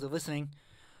Philadelphia Eagles are listening,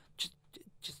 just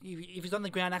if he's on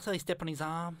the ground, actually step on his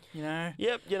arm,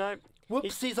 Yep,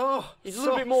 Whoops, he's a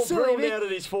little bit more brittle now that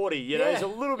he's 40. Yeah. He's a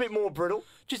little bit more brittle.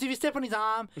 Just if you step on his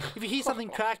arm, if you hear something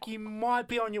crack, you might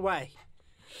be on your way.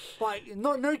 Like,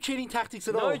 no cheating tactics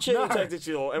at all. No cheating tactics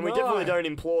at all. And we definitely don't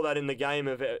implore that in the game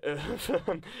of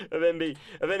NFL.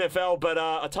 But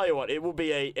I tell you what, it will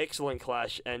be an excellent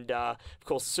clash. And, of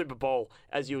course, Super Bowl,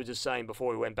 as you were just saying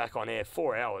before we went back on air,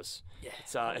 4 hours. Yeah.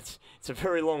 It's a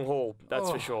very long haul,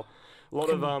 that's for sure. A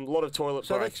lot of toilet breaks.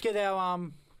 So let's get our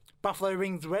buffalo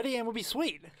wings ready and we'll be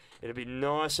sweet. It'll be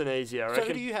nice and easy, I reckon. So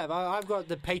who do you have? I've got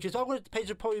the Patriots. I've got the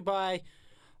Patriots probably by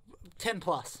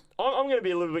 10+. I'm going to be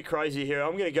a little bit crazy here.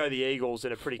 I'm going to go the Eagles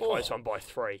in a pretty close one by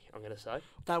 3, I'm going to say.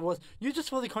 You're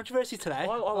just for the controversy today.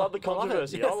 I love the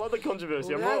controversy. Yes. I love the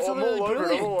controversy. Well, I'm all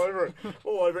over it. All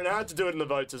over it. And I had to do it in the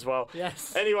votes as well.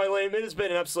 Yes. Anyway, Liam, it has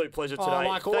been an absolute pleasure today.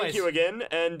 Mike, always. Thank you again.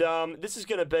 And this is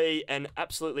going to be an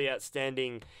absolutely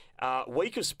outstanding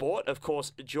week of sport. Of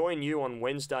course, join you on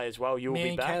Wednesday as well. You will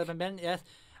be back. Me and Caleb and Ben, yes.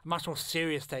 Much more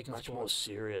serious taking Much sport. more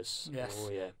serious. Yes. Oh,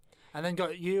 yeah. And then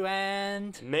got you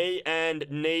and... Me and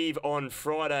Neve on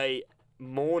Friday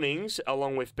mornings,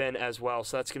 along with Ben as well.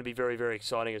 So that's going to be very, very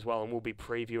exciting as well. And we'll be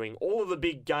previewing all of the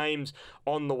big games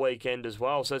on the weekend as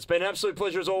well. So it's been an absolute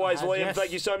pleasure as always, Liam. Yes.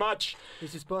 Thank you so much.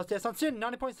 This is Sports Desk on SYN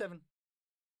 90.7.